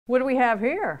What do we have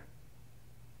here?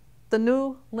 The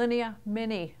new Linea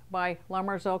Mini by La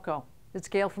Marzocco. It's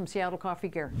Gail from Seattle Coffee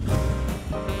Gear.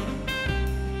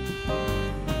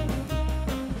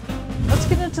 Let's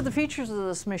get into the features of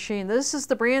this machine. This is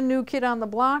the brand new kid on the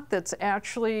block that's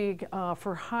actually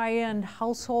for high-end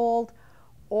household,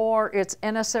 or it's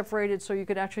NSF rated, so you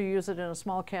could actually use it in a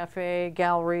small cafe,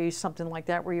 gallery, something like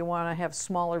that, where you want to have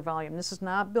smaller volume. This is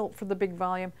not built for the big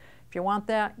volume. If you want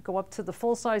that, go up to the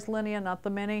full-size Linea, not the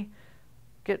Mini.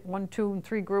 Get 1, 2, and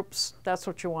 3 groups. That's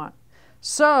what you want.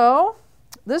 So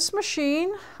this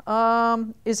machine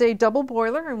is a double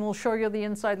boiler, and we'll show you the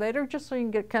inside later, just so you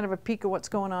can get kind of a peek of what's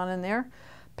going on in there.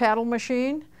 Paddle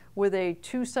machine with a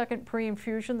 2-second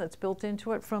pre-infusion that's built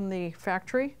into it from the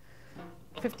factory.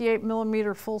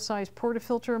 58mm full-size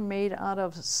portafilter made out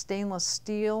of stainless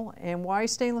steel. And why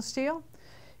stainless steel?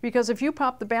 Because if you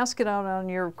pop the basket out on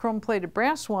your chrome-plated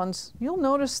brass ones, you'll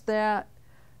notice that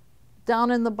down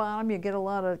in the bottom you get a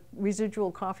lot of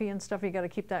residual coffee and stuff. You got to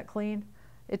keep that clean.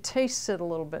 It tastes it a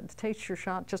little bit. It tastes your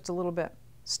shot just a little bit.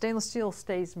 Stainless steel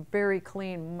stays very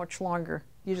clean much longer.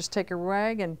 You just take a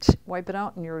rag and wipe it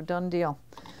out and you're a done deal.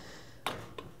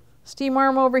 Steam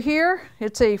arm over here.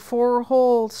 It's a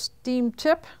 4-hole steam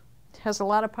tip. It has a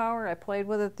lot of power. I played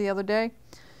with it the other day.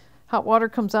 Hot water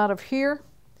comes out of here.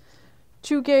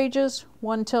 2 gauges.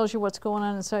 One tells you what's going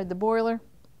on inside the boiler.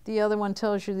 The other one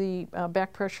tells you the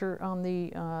back pressure on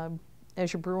the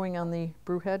as you're brewing on the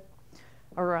brew head,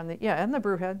 or on the and the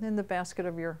brew head in the basket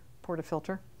of your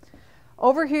portafilter.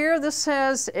 Over here, this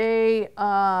has a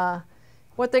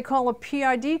what they call a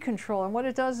PID control, and what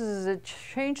it does is it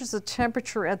changes the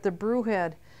temperature at the brew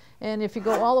head. And if you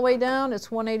go all the way down,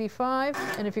 it's 185,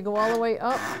 and if you go all the way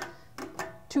up,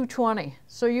 220.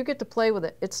 So you get to play with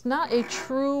it. It's not a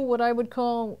true, what I would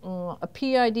call a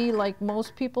PID like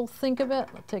most people think of it.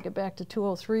 I'll take it back to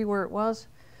 203 where it was.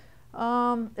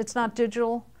 It's not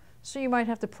digital, so you might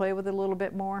have to play with it a little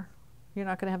bit more. You're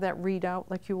not going to have that readout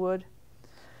like you would.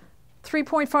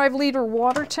 3.5 liter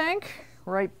water tank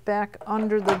right back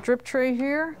under the drip tray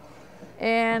here.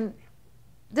 And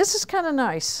this is kind of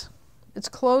nice. It's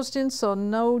closed in, so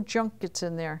no junk gets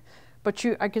in there. But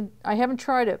I haven't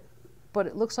tried it, but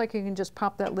it looks like you can just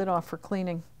pop that lid off for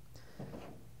cleaning.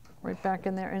 Right back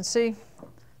in there. And see,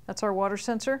 that's our water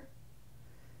sensor.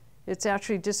 It's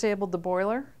actually disabled the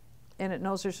boiler, and it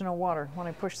knows there's no water. When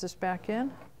I push this back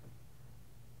in,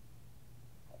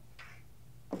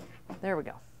 there we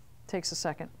go. Takes a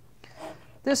second.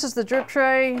 This is the drip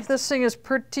tray. This thing is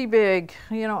pretty big.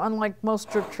 You know, unlike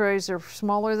most drip trays, they're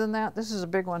smaller than that. This is a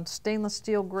big one. Stainless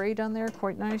steel grate on there,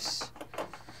 quite nice.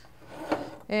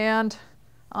 And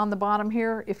on the bottom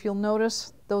here, if you'll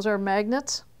notice, those are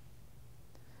magnets.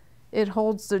 It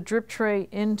holds the drip tray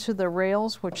into the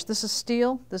rails, which this is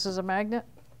steel, this is a magnet.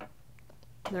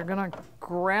 They're gonna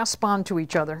grasp onto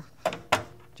each other,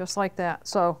 just like that.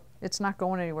 So it's not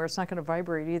going anywhere, it's not gonna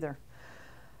vibrate either.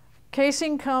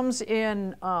 Casing comes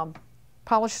in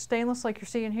polished stainless like you're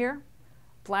seeing here,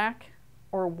 black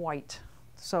or white.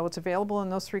 So it's available in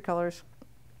those 3 colors.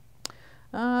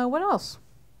 What else?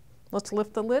 Let's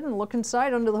lift the lid and look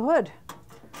inside under the hood.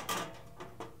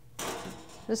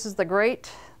 This is the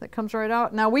grate that comes right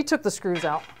out. Now we took the screws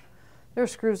out. There are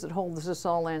screws that hold this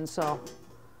all in, so.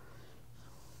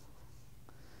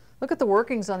 Look at the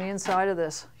workings on the inside of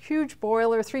this. Huge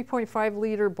boiler, 3.5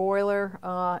 liter boiler.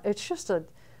 It's just a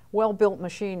well-built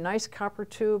machine. Nice copper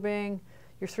tubing,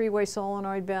 your 3-way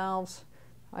solenoid valves.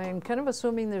 I'm kind of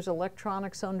assuming there's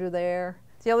electronics under there.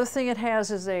 The other thing it has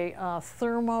is a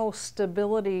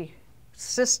thermostability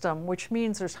system, which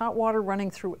means there's hot water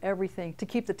running through everything to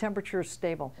keep the temperatures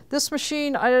stable. This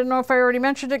machine, I don't know if I already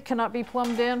mentioned it, cannot be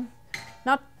plumbed in.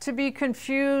 Not to be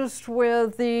confused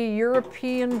with the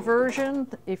European version.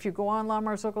 If you go on La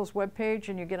Marzocco's webpage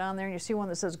and you get on there and you see one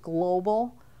that says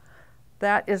Global,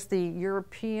 that is the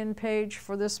European page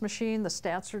for this machine. The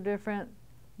stats are different.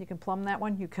 You can plumb that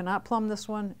one. You cannot plumb this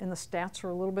one, and the stats are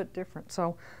a little bit different.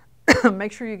 So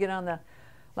make sure you get on the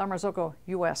La Marzocco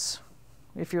US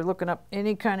if you're looking up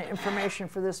any kind of information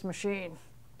for this machine.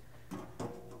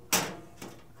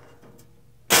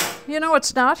 You know,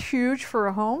 it's not huge for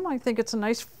a home. I think it's a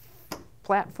nice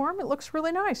platform. It looks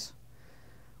really nice.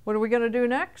 What are we going to do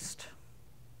next?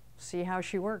 See how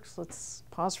she works. Let's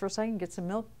pause for a second, get some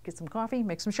milk, get some coffee,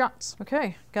 make some shots.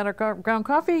 Okay, got our ground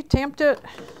coffee, tamped it.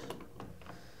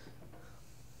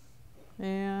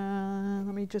 And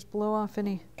let me just blow off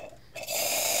any.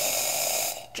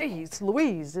 Jeez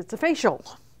Louise, it's a facial.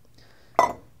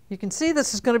 You can see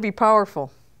this is going to be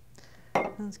powerful.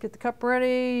 Let's get the cup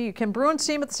ready. You can brew and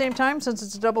steam at the same time since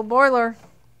it's a double boiler.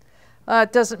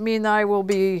 It doesn't mean I will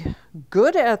be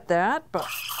good at that, but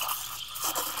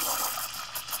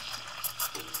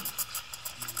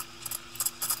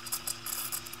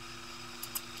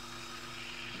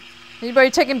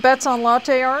Anybody taking bets on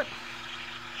latte art?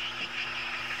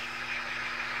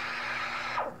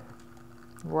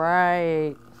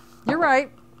 Right. You're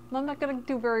right. I'm not going to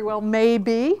do very well,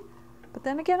 maybe. But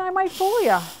then again, I might fool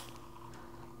you.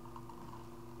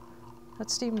 That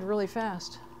steamed really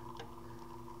fast.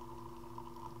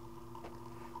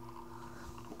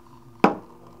 It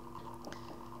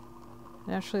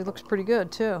actually looks pretty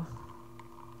good, too.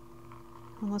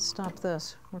 And let's stop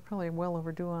this. We're probably well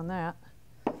overdue on that.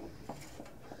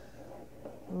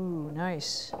 Ooh,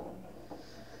 nice.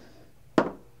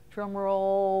 Drum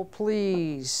roll,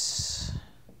 please.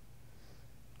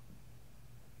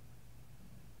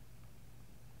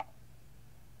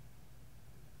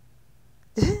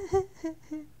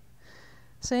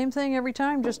 Same thing every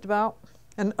time, just about.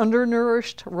 An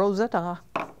undernourished Rosetta.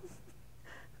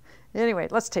 Anyway,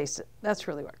 let's taste it. That's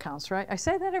really what counts, right? I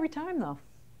say that every time, though.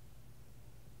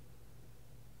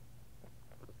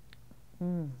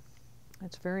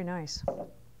 It's very nice.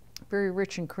 Very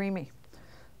rich and creamy.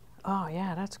 Oh,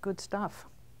 yeah, that's good stuff.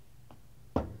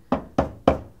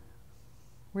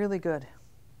 Really good.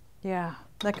 Yeah,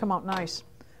 that come out nice.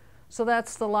 So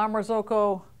that's the La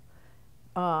Marzocco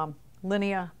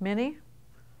Linea Mini.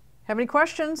 Have any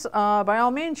questions? By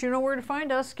all means, you know where to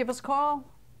find us. Give us a call.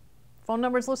 Phone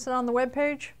number is listed on the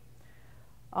webpage.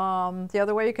 The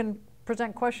other way you can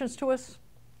present questions to us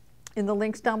in the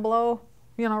links down below,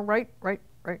 you know, right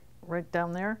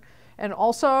down there. And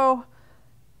also,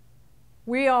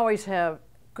 we always have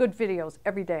good videos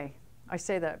every day. I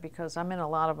say that because I'm in a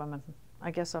lot of them, and I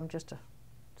guess I'm just a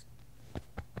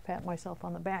pat myself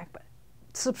on the back, but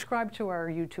subscribe to our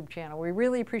YouTube channel. We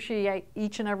really appreciate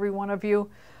each and every one of you.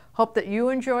 Hope that you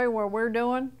enjoy what we're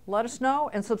doing. Let us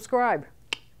know and subscribe.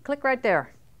 Click right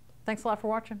there. Thanks a lot for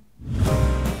watching.